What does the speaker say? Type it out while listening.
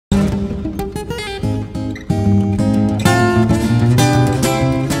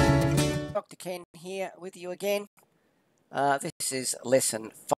Ken here with you again. This is lesson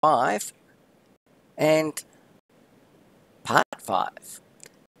 5 and part 5.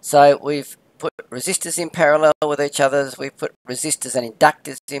 So we've put resistors in parallel with each other, we've put resistors and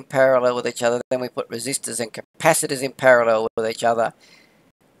inductors in parallel with each other, then we put resistors and capacitors in parallel with each other,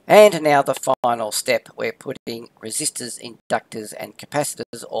 and now the final step, we're putting resistors, inductors and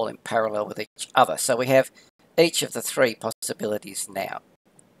capacitors all in parallel with each other. So we have each of the 3 possibilities now.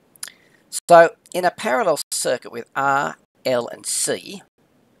 So in a parallel circuit with R, L and C,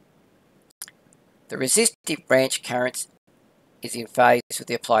 the resistive branch current is in phase with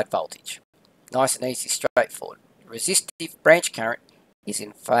the applied voltage. Nice and easy, straightforward. The resistive branch current is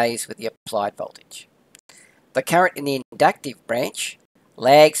in phase with the applied voltage. The current in the inductive branch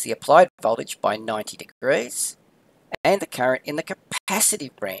lags the applied voltage by 90 degrees, and the current in the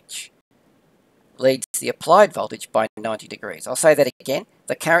capacitive branch leads the applied voltage by 90 degrees. I'll say that again.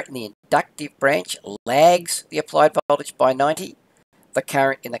 The current in the inductive branch lags the applied voltage by 90. The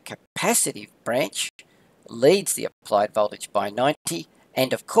current in the capacitive branch leads the applied voltage by 90.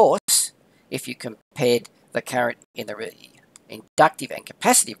 And of course, if you compared the current in the inductive and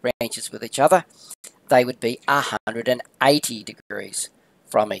capacitive branches with each other, they would be 180 degrees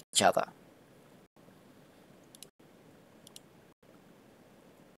from each other.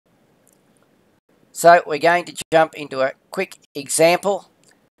 So we're going to jump into a quick example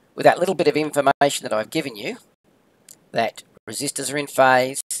with that little bit of information that I've given you, that resistors are in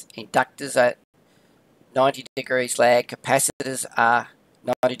phase, inductors are 90 degrees lag, capacitors are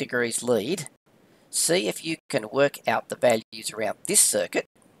 90 degrees lead. See if you can work out the values around this circuit.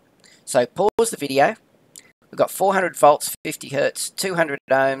 So pause the video. We've got 400 volts, 50 hertz, 200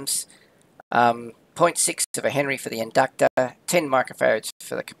 ohms, 0.6 of a Henry for the inductor, 10 microfarads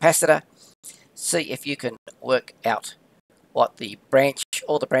for the capacitor. See if you can work out what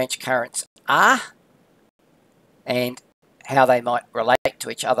all the branch currents are and how they might relate to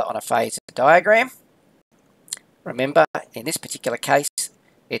each other on a phasor diagram. Remember, in this particular case,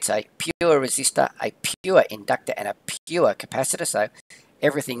 it's a pure resistor, a pure inductor and a pure capacitor, so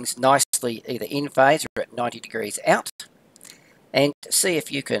everything's nicely either in phase or at 90 degrees out. And see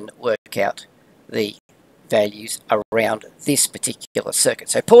if you can work out the values around this particular circuit.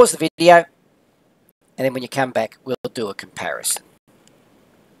 So pause the video, and then when you come back, we'll do a comparison.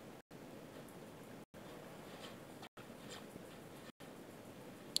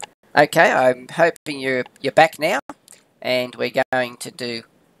 Okay, I'm hoping you're back now, and we're going to do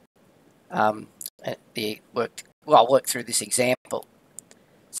work through this example.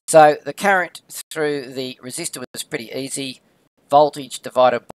 So the current through the resistor was pretty easy. Voltage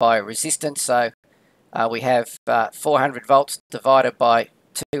divided by resistance. So we have 400 volts divided by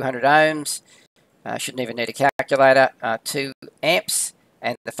 200 ohms. Shouldn't even need a calculator. 2 amps,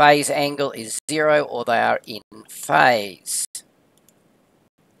 and the phase angle is 0, or they are in phase.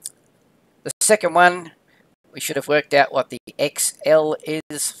 The second one, we should have worked out what the XL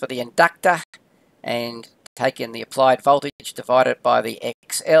is for the inductor and taken the applied voltage divided by the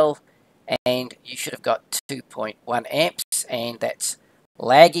XL, and you should have got 2.1 amps, and that's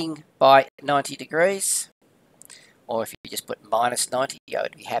lagging by 90 degrees. Or if you just put minus 90, I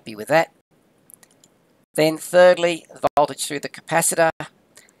would be happy with that. Then thirdly, the voltage through the capacitor,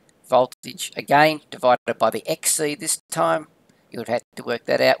 voltage again divided by the XC this time. You would have had to work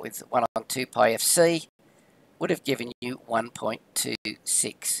that out with 1 on 2 pi FC, would have given you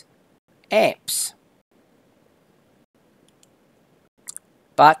 1.26 amps.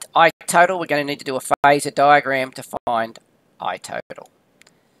 But I total, we're going to need to do a phasor diagram to find I total.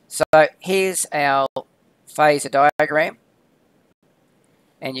 So here's our phasor diagram.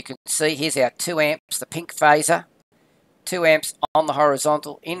 And you can see here's our 2 amps, the pink phasor. 2 amps on the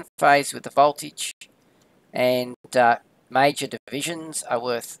horizontal, in phase with the voltage. And major divisions are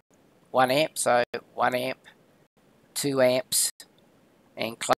worth 1 amp, so 1 amp, 2 amps,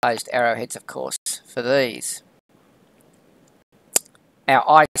 and closed arrowheads, of course, for these.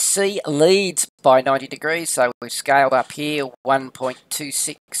 Our IC leads by 90 degrees, so we've scaled up here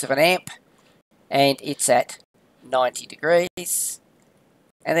 1.26 of an amp, and it's at 90 degrees.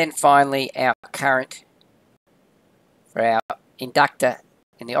 And then finally our current for our inductor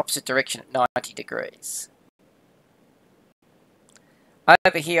in the opposite direction at 90 degrees.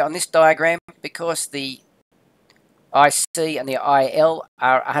 Over here on this diagram, because the IC and the IL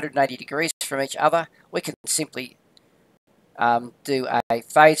are 180 degrees from each other, we can simply do a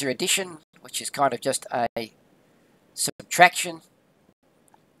phasor addition, which is kind of just a subtraction,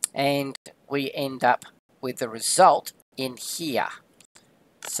 and we end up with the result in here.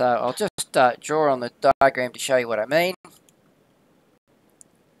 So I'll just draw on the diagram to show you what I mean.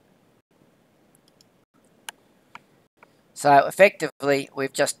 So effectively,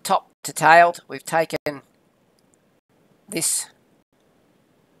 we've just top to tailed. We've taken this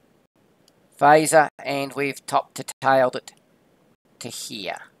phaser and we've top to tailed it to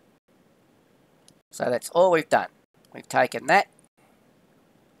here. So that's all we've done. We've taken that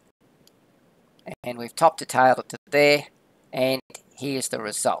and we've top to tailed it to there, and here's the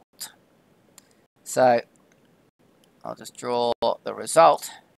result. So I'll just draw the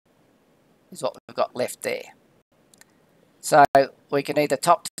result, is what we've got left there. So we can either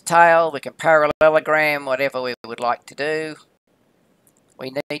top to tail, we can parallelogram, whatever we would like to do.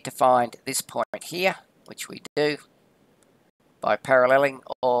 We need to find this point here, which we do by paralleling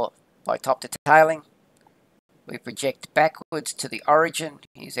or by top to tailing. We project backwards to the origin.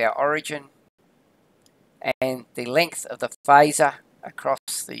 Here's our origin. And the length of the phaser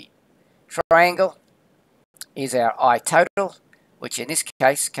across the triangle is our I total, which in this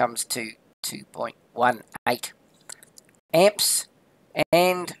case comes to 2.18 amps,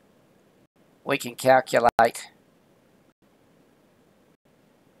 and we can calculate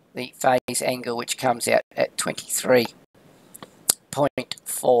the phase angle, which comes out at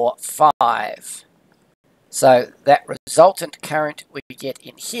 23.45. So that resultant current we get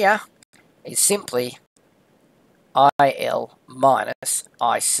in here is simply IL minus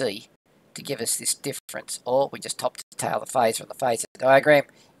IC to give us this difference, or we just top to tail the phaser on the phasor diagram.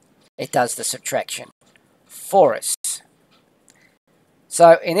 It does the subtraction for us.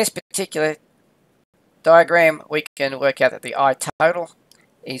 So in this particular diagram, we can work out that the I total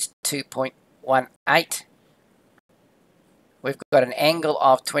is 2.18. We've got an angle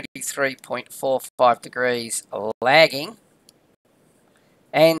of 23.45 degrees lagging,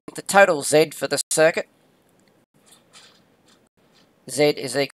 and the total Z for the circuit, Z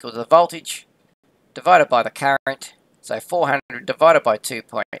is equal to the voltage divided by the current, so 400 divided by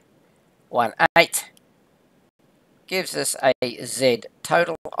 2.18 gives us a Z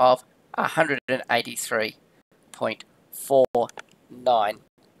total of 183.49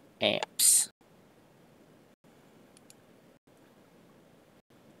 amps.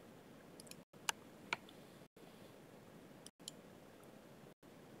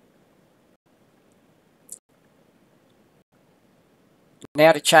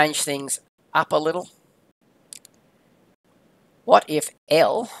 Now to change things up a little, what if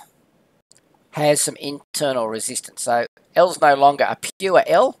L has some internal resistance? So L's no longer a pure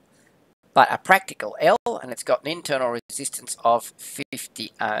L, but a practical L, and it's got an internal resistance of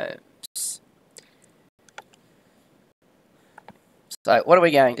 50 ohms. So what are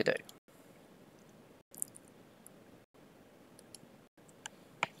we going to do?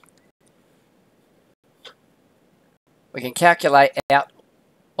 We can calculate out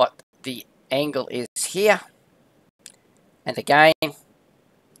what the angle is here, and again,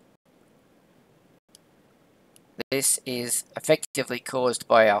 this is effectively caused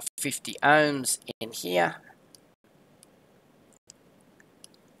by our 50 ohms in here,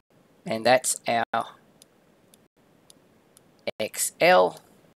 and that's our XL,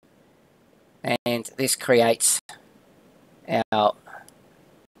 and this creates our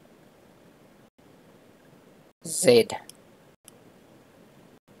ZL.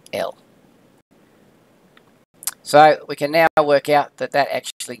 So we can now work out that that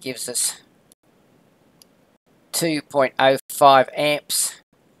actually gives us 2.05 amps,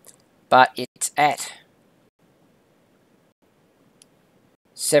 but it's at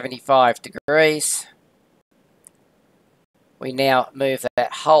 75 degrees. We now move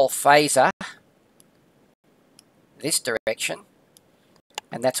that whole phaser this direction,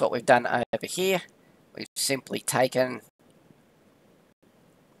 and that's what we've done over here. We've simply taken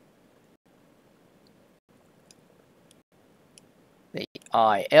the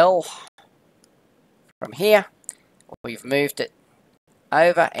IL from here, we've moved it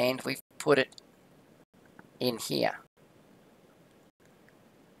over and we've put it in here.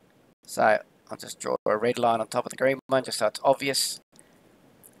 So I'll just draw a red line on top of the green one just so it's obvious.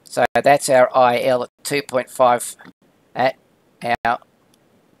 So that's our IL at 2.5 at our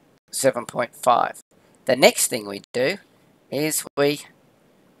 7.5. The next thing we do is we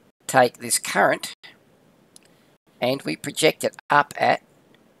take this current and we project it up at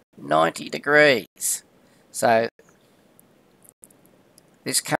 90 degrees. So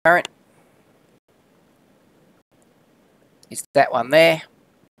this current is that one there,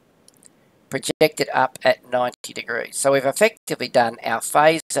 projected up at 90 degrees. So we've effectively done our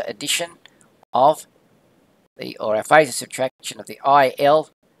phasor addition of or our phasor subtraction of the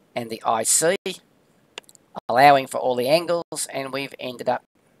IL and the IC, allowing for all the angles, and we've ended up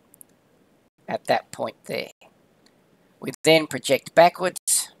at that point there. We then project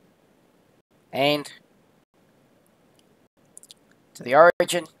backwards and to the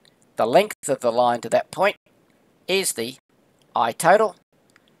origin. The length of the line to that point is the I total,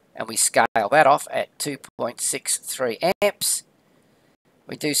 and we scale that off at 2.63 amps.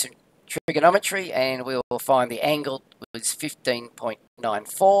 We do some trigonometry and we will find the angle was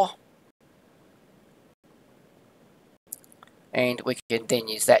 15.94, and we can then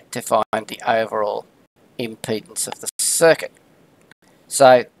use that to find the overall impedance of the circuit.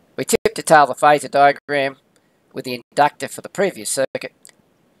 So we tip to tail the phasor diagram with the inductor for the previous circuit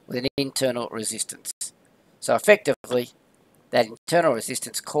with an internal resistance. So effectively, that internal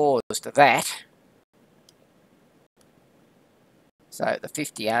resistance caused that. So the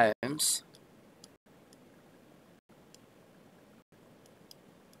 50 ohms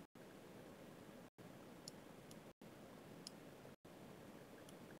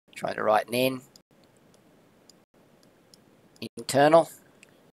trying to write an N, internal,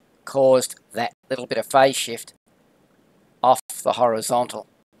 caused that little bit of phase shift off the horizontal,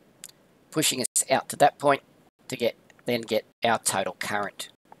 pushing us out to that point to then get our total current.